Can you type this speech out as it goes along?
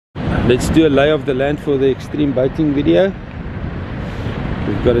Let's do a lay of the land for the extreme boating video.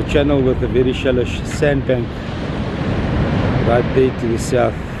 We've got a channel with a very shallow sandbank right there to the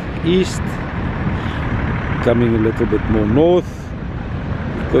southeast, coming a little bit more north.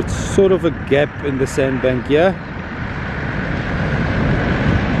 We've got sort of a gap in the sandbank here,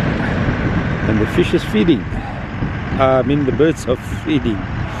 and the fish is feeding. I mean the birds are feeding.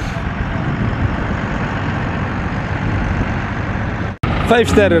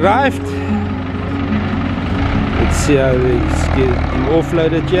 5-star arrived. Let's see how it's getting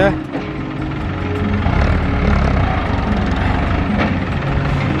offloaded here.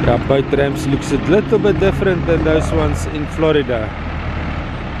 Our boat ramps looks a little bit different than those ones in Florida.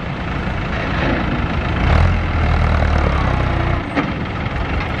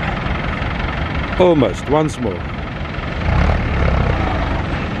 Almost, once more.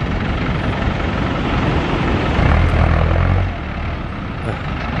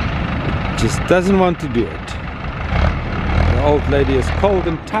 Just doesn't want to do it. The old lady is cold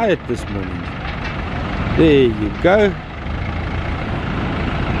and tired this morning. There you go.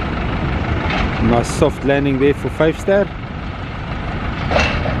 Nice soft landing there for 5-star.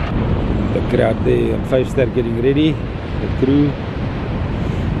 The crowd there on 5-star getting ready. The crew.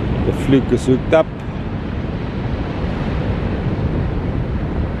 The fluke is hooked up.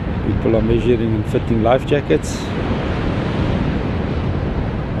 People are measuring and fitting life jackets,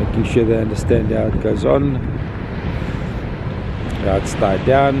 making sure they understand how it goes on, how it's tied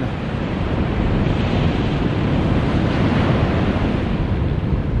down.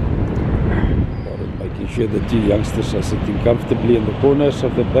 Making sure the two youngsters are sitting comfortably in the corners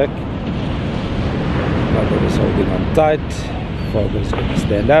of the back. Mother is holding on tight. Father is going to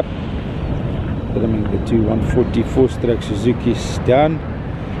stand up. Trimming the two 144-stroke Suzuki's down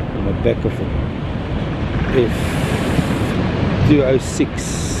on the back of a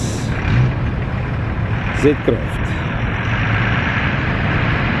F206 Z-Craft.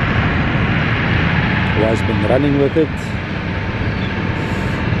 Wife's been running with it.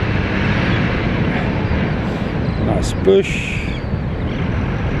 Nice push.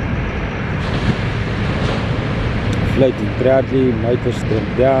 Floating proudly, motor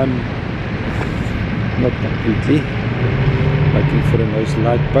trimmed down. Not completely. Making for a nice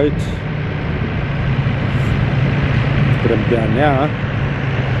light boat. Trimmed down now.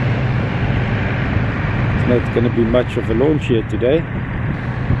 It's not going to be much of a launch here today.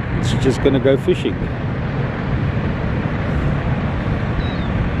 It's just going to go fishing.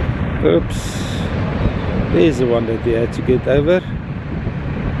 Oops. There's the one that we had to get over.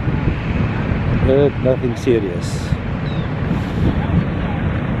 But nothing serious.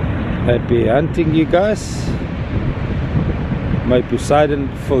 Happy hunting, you guys. May Poseidon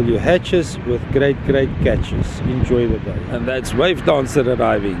fill your hatches with great catches. Enjoy the day. And that's Wave Dancer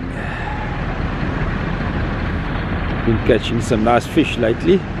arriving. Been catching some nice fish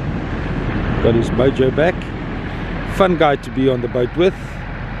lately. Got his mojo back. Fun guy to be on the boat with.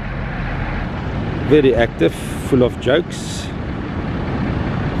 Very active, full of jokes.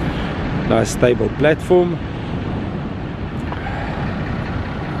 Nice stable platform.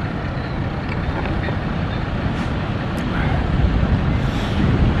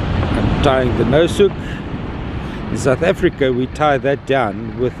 I'm tying the nose hook. In South Africa we tie that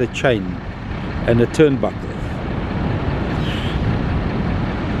down with a chain and a turnbuckle.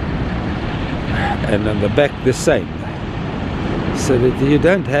 And on the back the same, so that you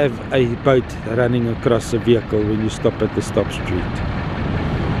don't have a boat running across a vehicle when you stop at the stop street.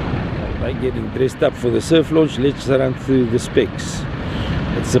 By getting dressed up for the surf launch, let's run through the specs.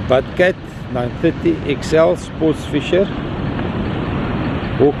 It's a Pardette 930 XL sports fisher,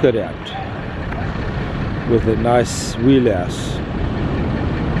 walk around with a nice wheelhouse.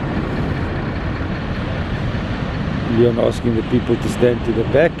 Leon asking the people to stand to the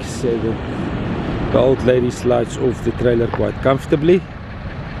back so that the old lady slides off the trailer quite comfortably.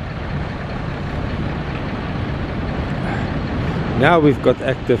 Now we've got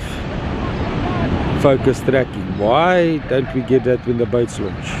active focus tracking. Why don't we get that when the boats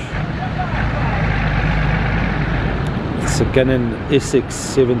launch? It's a Canon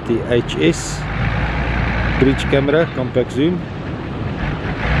SX70HS bridge camera, compact zoom.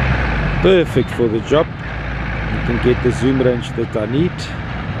 Perfect for the job. You can get the zoom range that I need.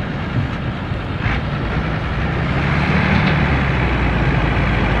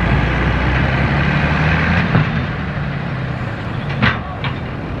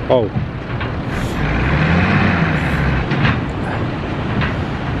 Oh,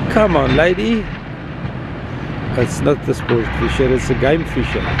 come on, lady. It's not the sport fisher, it's a game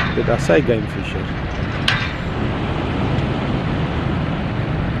fisher. Did I say game fisher?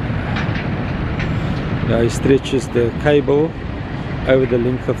 Now he stretches the cable over the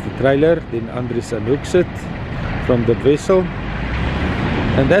length of the trailer, then Andries unhooks it from the vessel,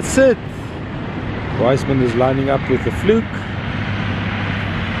 and that's it. Wiseman is lining up with the fluke.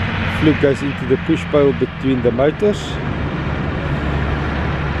 Fluke goes into the push pole between the motors.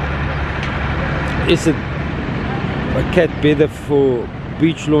 Is it a cat better for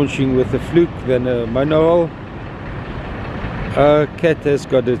beach launching with a fluke than a monohull? Cat has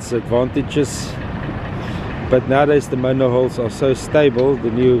got its advantages, but nowadays the monohulls are so stable,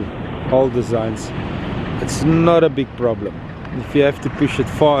 the new hull designs, it's not a big problem. If you have to push it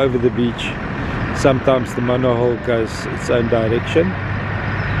far over the beach, sometimes the monohull goes its own direction,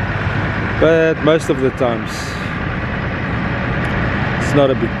 but most of the times it's not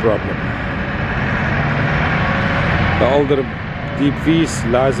a big problem. The older deep V's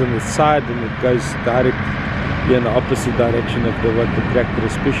lies on the side and it goes directly in the opposite direction of what the tractor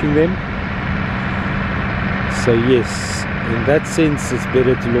is pushing them. So yes, in that sense it's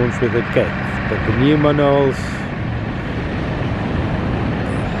better to launch with a cat. But the new monohulls,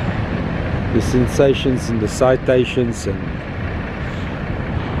 the sensations and the citations, and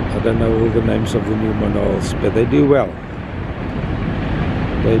I don't know all the names of the new monohulls, but they do well.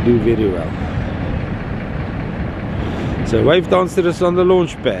 They do very well. So Wave Dancer is on the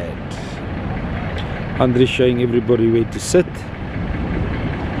launch pad. Andries showing everybody where to sit.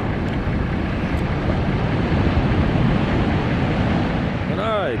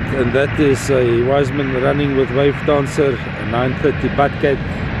 Alright, and that is a Wiseman running with Wave Dancer, a 930 Pardette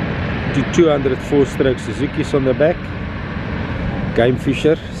to 204 stroke Suzuki's on the back. Game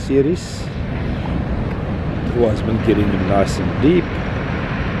Fisher series. Wiseman getting him nice and deep.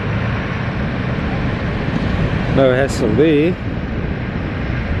 No hassle there.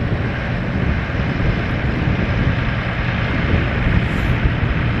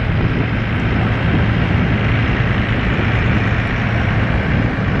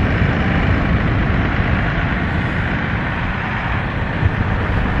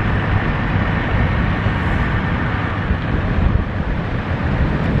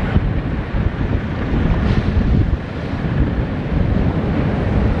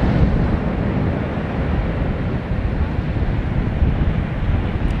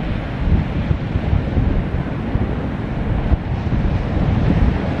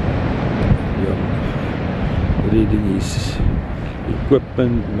 Reading his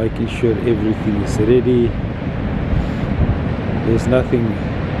equipment, making sure everything is ready. There's nothing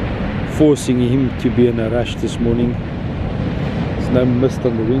forcing him to be in a rush this morning. There's no mist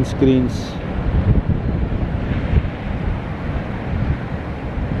on the windscreens.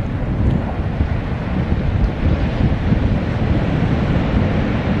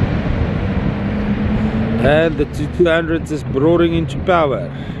 And the 200 is roaring into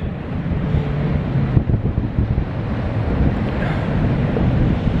power.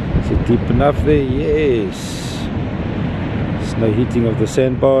 Deep enough there, yes. There's no heating of the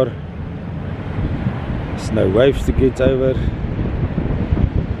sandbar. There's no waves to get over.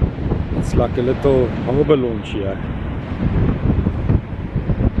 It's like a little harbour launch here.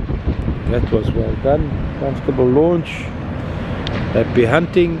 That was well done. Comfortable launch. Happy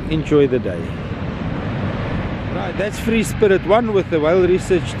hunting. Enjoy the day. Right, that's Free Spirit 1 with the whale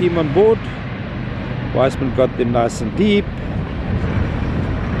research team on board. Wiseman got them nice and deep.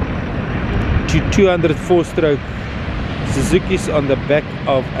 To 204 stroke Suzuki's on the back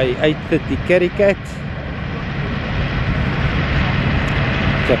of a 830 Carry Cat.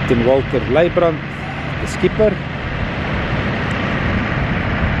 Captain Walter Leibrand, the skipper.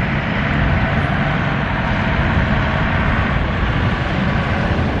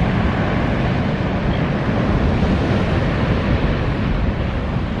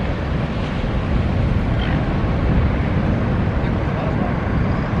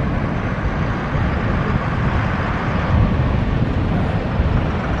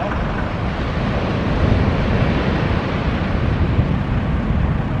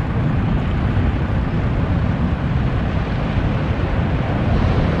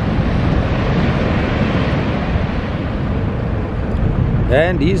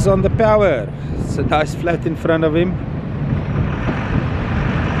 And he's on the power. It's a nice flat in front of him.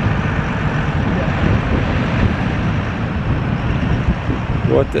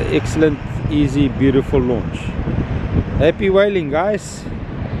 What an excellent, easy, beautiful launch. Happy whaling, guys.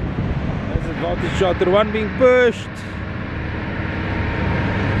 There's advantage charter 1 being pushed.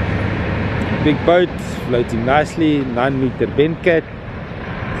 Big boat floating nicely, 9-meter bend cat,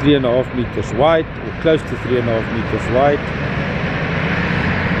 3.5 meters wide, or close to 3.5 meters wide.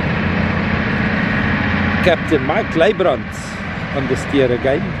 Captain Mike Leibrand on the steer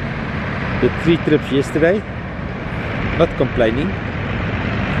again. Did 3 trips yesterday. Not complaining.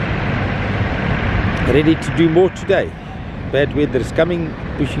 Ready to do more today. Bad weather is coming,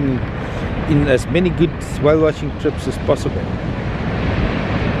 pushing in as many good whale watching trips as possible.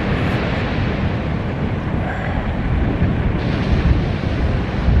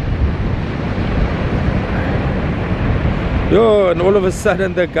 Yo, and all of a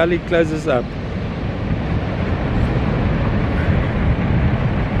sudden the gully closes up.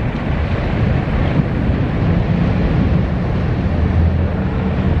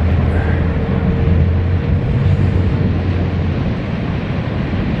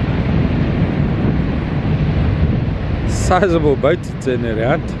 Sizable boat to turn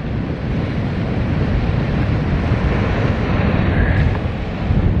around.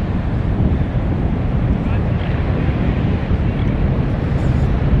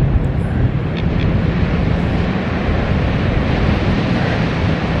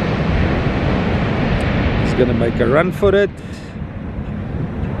 He's gonna make a run for it.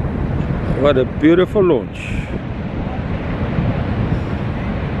 What a beautiful launch.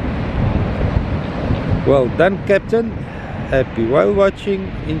 Well done, Captain. Happy whale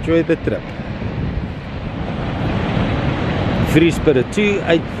watching. Enjoy the trip. Free Spirit 2,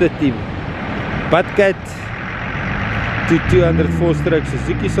 830 Pardette, 200 4-stroke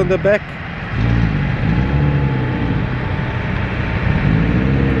Suzuki's on the back.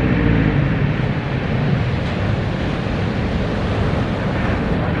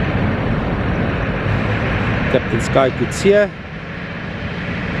 Captain Sky could see her.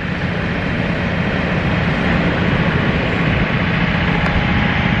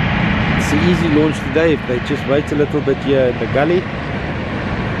 It's an easy launch today if they just wait a little bit here in the gully.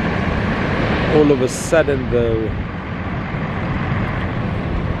 All of a sudden the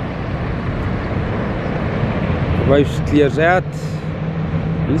waves clears out.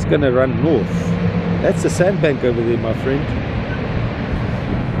 He's gonna run north. That's a sandbank over there, my friend.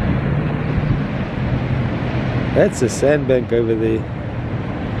 That's a sandbank over there.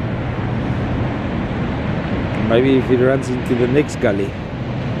 Maybe if he runs into the next gully.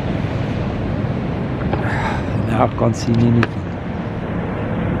 Now I can't see anything.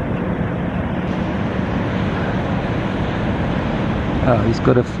 Oh, he's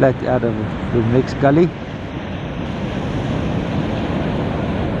got a flat out of the next gully.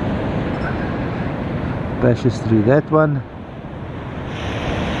 Passes through that one.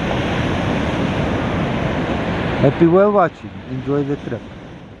 Happy whale watching. Enjoy the trip.